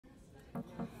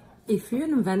If you're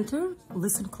an inventor,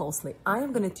 listen closely. I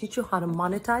am going to teach you how to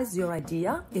monetize your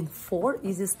idea in 4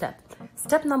 easy steps.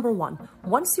 Step number 1,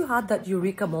 once you had that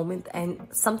eureka moment and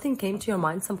something came to your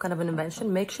mind, some kind of an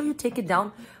invention, make sure you take it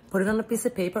down, put it on a piece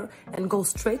of paper, and go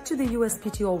straight to the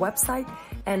USPTO website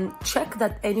and check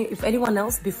that if anyone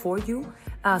else before you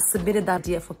submitted that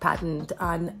idea for patent.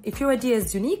 And if your idea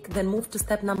is unique, then move to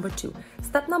step number 2.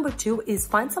 Step number 2 is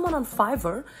find someone on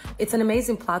Fiverr. It's an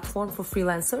amazing platform for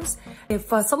freelancers. If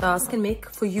someone else can make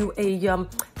for you a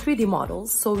 3D model,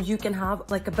 so you can have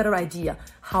like a better idea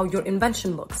how your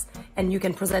invention looks, and you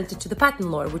can present it to the patent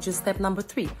lawyer, which is step number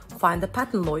 3. Find a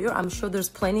patent lawyer. I'm sure there's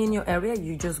plenty in your area.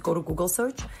 You just go to Google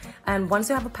search, and once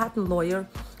you have a patent lawyer,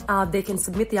 they can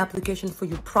submit the application for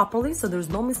you properly, so there's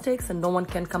no mistakes and no one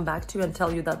can come back to you and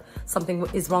tell you that something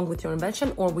is wrong with your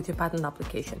invention or with your patent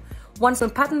application. Once you're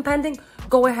patent pending,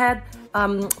 go ahead,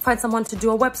 find someone to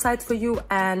do a website for you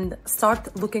and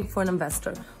start looking for an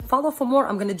investor. Follow for more.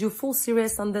 I'm going to do full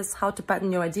series on this, how to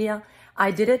patent your idea.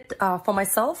 I did it for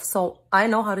myself, so I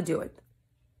know how to do it.